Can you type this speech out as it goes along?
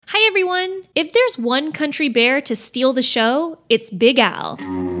everyone! If there's one country bear to steal the show, it's Big Al.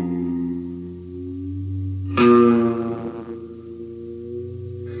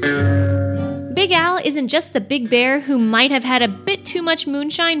 Big Al isn't just the big bear who might have had a bit too much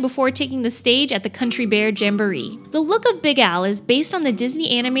moonshine before taking the stage at the Country Bear Jamboree. The look of Big Al is based on the Disney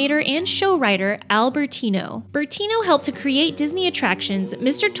animator and show writer Al Bertino. Bertino helped to create Disney attractions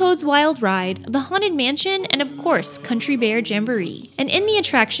Mr. Toad's Wild Ride, The Haunted Mansion, and of course, Country Bear Jamboree. And in the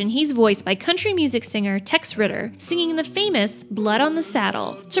attraction, he's voiced by country music singer Tex Ritter, singing the famous Blood on the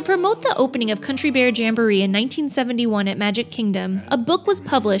Saddle. To promote the opening of Country Bear Jamboree in 1971 at Magic Kingdom, a book was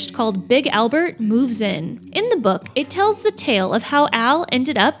published called Big Albert Moves In. In the book, it tells the tale of how Al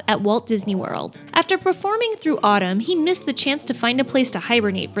ended up at Walt Disney World. After performing through autumn, he missed the chance to find a place to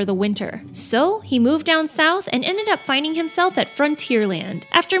hibernate for the winter. So, he moved down south and ended up finding himself at Frontierland.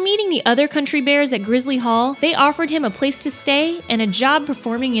 After meeting the other country bears at Grizzly Hall, they offered him a place to stay and a job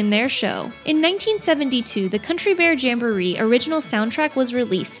performing in their show. In 1972, the Country Bear Jamboree original soundtrack was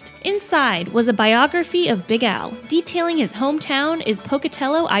released. Inside was a biography of Big Al, detailing his hometown is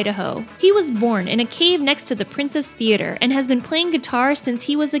Pocatello, Idaho. He was born in a cave next to the Princess Theater and has been playing guitar since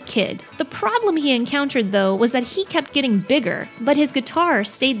he was a kid. The problem he encountered, though, was that he kept getting bigger, but his guitar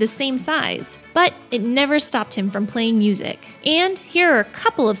stayed the same size. But it never stopped him from playing music. And here are a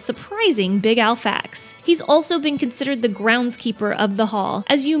couple of surprising Big Al facts. He's also been considered the groundskeeper of the hall,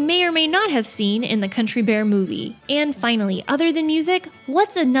 as you may or may not have seen in the Country Bear movie. And finally, other than music,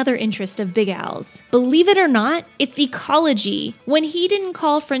 what's another interest of Big Al's? Believe it or not, it's ecology. When he didn't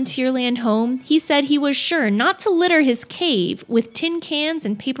call Frontierland home, he said he was sure not to litter his cave with tin cans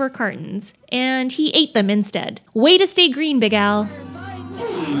and paper cartons, and he ate them instead. Way to stay green, Big Al.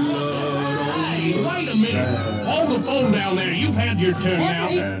 Wait a minute. Hold the phone down there. You've had your turn now.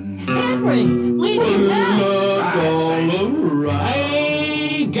 Henry, leave him now.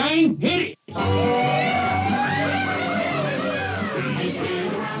 Hey, gang, hit it.